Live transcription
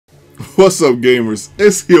What's up, gamers?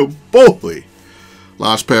 It's your boy,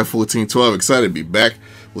 Launchpad1412. Excited to be back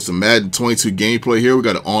with some Madden 22 gameplay here. We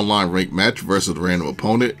got an online ranked match versus a random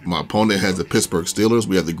opponent. My opponent has the Pittsburgh Steelers.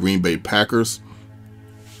 We have the Green Bay Packers.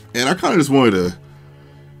 And I kind of just wanted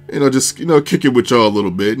to, kick it with y'all a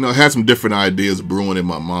little bit. I had some different ideas brewing in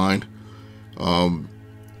my mind. A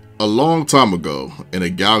long time ago, in a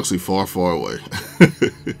galaxy far, far away,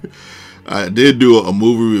 I did do a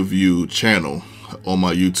movie review channel on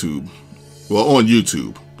my YouTube. Well, on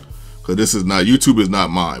YouTube, because YouTube is not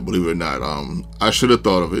mine, believe it or not. I should have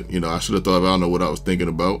thought of it. I should have thought of it. I don't know what I was thinking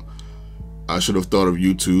about. I should have thought of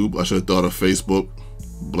YouTube. I should have thought of Facebook,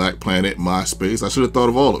 Black Planet, MySpace. I should have thought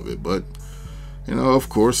of all of it, but of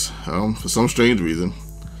course, for some strange reason,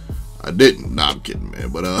 I didn't. Nah, I'm kidding, man.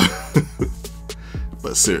 But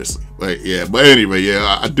but seriously, but anyway,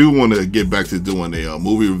 I do want to get back to doing a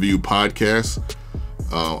movie review podcast.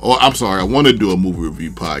 I'm sorry, I want to do a movie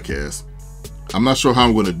review podcast. I'm not sure how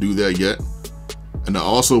I'm going to do that yet. And I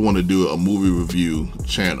also want to do a movie review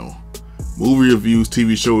channel. Movie reviews,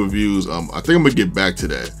 TV show reviews. I think I'm going to get back to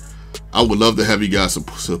that. I would love to have you guys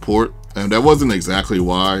support. And that wasn't exactly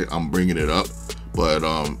why I'm bringing it up. But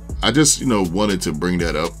I just, wanted to bring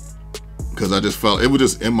that up. Because I just felt, it was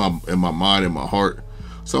just in my mind, in my heart.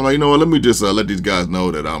 So I'm like, what, let me just let these guys know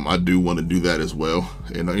that I do want to do that as well.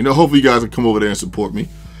 And, hopefully you guys can come over there and support me.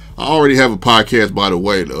 I already have a podcast, by the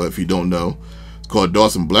way, though, if you don't know. It's called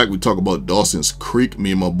Dawson Black. We talk about Dawson's Creek,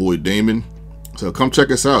 me and my boy Damon. So come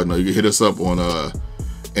check us out. You can hit us up on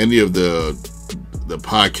any of the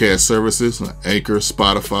podcast services, Anchor,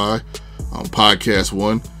 Spotify, Podcast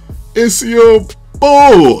One. It's your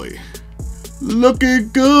boy. Looking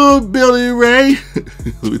good, Billy Ray.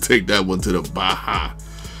 Let me take that one to the Baja.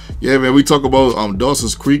 Yeah, man, we talk about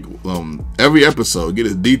Dawson's Creek every episode. Get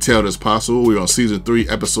as detailed as possible. We're on season 3,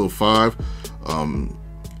 episode 5.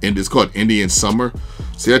 And it's called Indian Summer.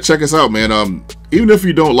 So yeah, check us out, man. Even if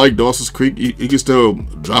you don't like Dawson's Creek, you can still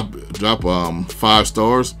drop 5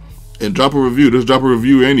 stars and drop a review. Just drop a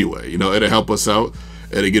review anyway. It'll help us out.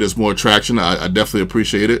 It'll get us more traction. I definitely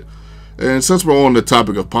appreciate it. And since we're on the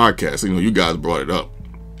topic of podcasting, you guys brought it up.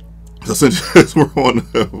 So since we're on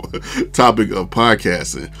the topic of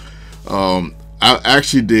podcasting, I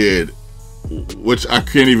actually did, which I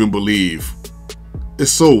can't even believe.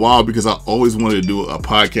 It's so wild because I always wanted to do a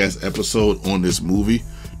podcast episode on this movie.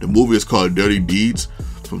 The movie is called Dirty Deeds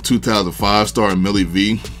from 2005, starring Millie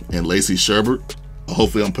V and Lacey Sherbert.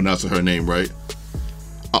 Hopefully I'm pronouncing her name right.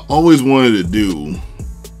 I always wanted to do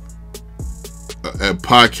a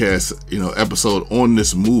podcast, episode on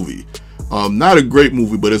this movie. Not a great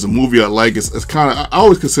movie, but it's a movie I like. It's kind of, I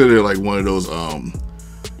always consider it like one of those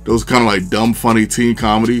kind of like dumb, funny teen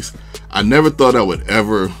comedies. I never thought I would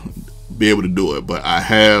ever be able to do it, but I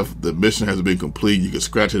have. The mission has been complete. You can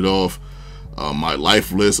scratch it off my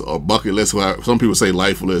life list or bucket list. Some people say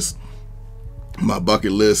life list. My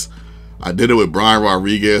bucket list. I did it with Brian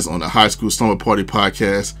Rodriguez on the High School Summer Party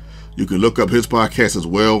podcast. You can look up his podcast as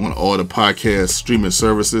well on all the podcast streaming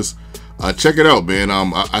services. Check it out, man.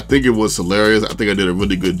 I think it was hilarious. I think I did a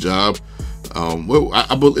really good job.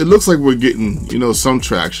 It looks like we're getting, some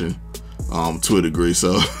traction to a degree.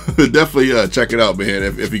 So definitely check it out, man.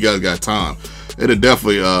 If you guys got time, it'll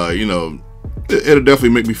definitely, it'll definitely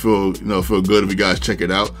make me feel, feel good if you guys check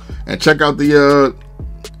it out and check out the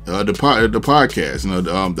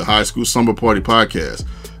podcast. The High School Summer Party podcast.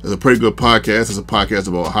 It's a pretty good podcast. It's a podcast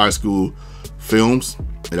about high school films,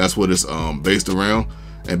 and that's what it's based around.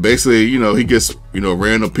 And basically, he gets,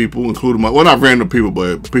 random people, including not random people,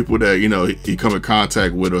 but people that, he come in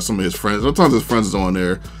contact with, or some of his friends. Sometimes his friends is on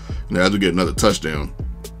there, as we get another touchdown.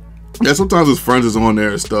 Yeah, sometimes his friends is on there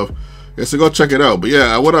and stuff. Yeah, so go check it out. But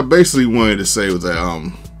yeah, what I basically wanted to say was that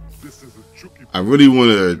I really want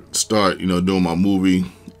to start, doing my movie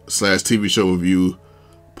 / TV show review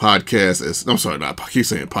podcast. I'm sorry, I keep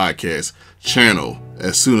saying podcast channel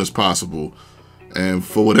as soon as possible. And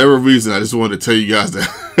for whatever reason, I just wanted to tell you guys that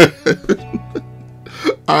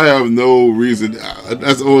I have no reason.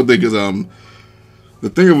 That's the only thing, because the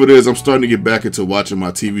thing of it is, I'm starting to get back into watching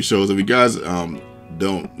my TV shows. If you guys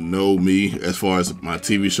don't know me as far as my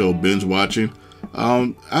TV show binge watching,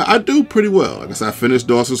 I do pretty well. Like I said, I finished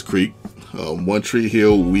Dawson's Creek, One Tree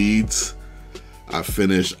Hill, Weeds. I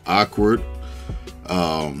finished Awkward,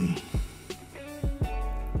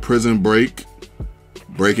 Prison Break,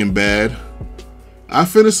 Breaking Bad. I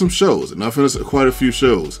finished some shows, and I finished quite a few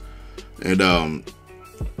shows. And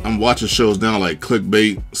I'm watching shows now like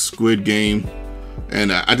Clickbait, Squid Game, and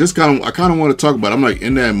I kind of want to talk about it. I'm like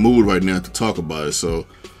in that mood right now to talk about it. So,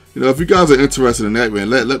 if you guys are interested in that, man,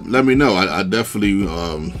 let me know. I definitely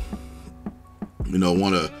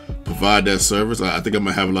want to provide that service. I think I'm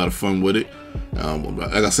gonna have a lot of fun with it.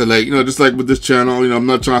 Like I said, like, you know, just like with this channel, you know, I'm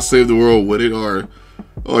not trying to save the world with it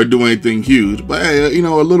or do anything huge, but hey, you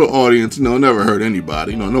know, a little audience, you know, never hurt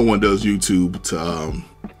anybody. You know, no one does YouTube to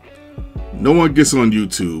no one gets on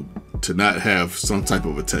YouTube to not have some type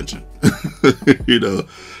of attention. You know,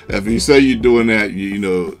 if you say you're doing that, you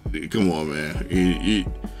know, come on, man.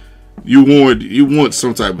 You want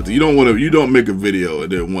some type of thing. You don't make a video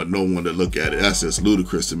and then want no one to look at it. That's just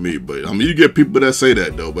ludicrous to me. But I mean, you get people that say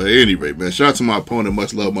that though. But at any rate, man, shout out to my opponent.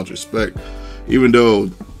 Much love, much respect. Even though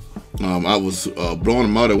I was blowing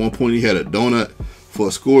him out at one point, he had a donut for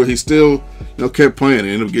a score. He still, you know, kept playing and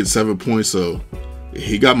ended up getting 7 points. So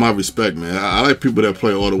he got my respect, man. I like people that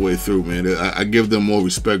play all the way through, man. I give them more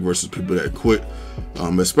respect versus people that quit.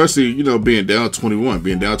 Especially, you know, being down 21.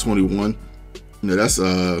 You know, that's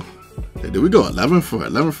did we go 11 from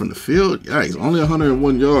the field? Yikes, only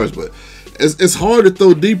 101 yards, but it's hard to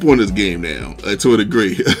throw deep on this game now, to a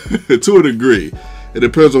degree. To a degree. It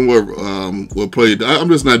depends on what play. I'm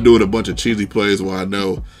just not doing a bunch of cheesy plays where I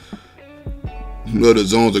know the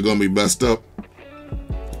zones are gonna be messed up.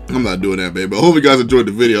 I'm not doing that, man. But I hope you guys enjoyed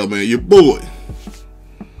the video, man. Your boy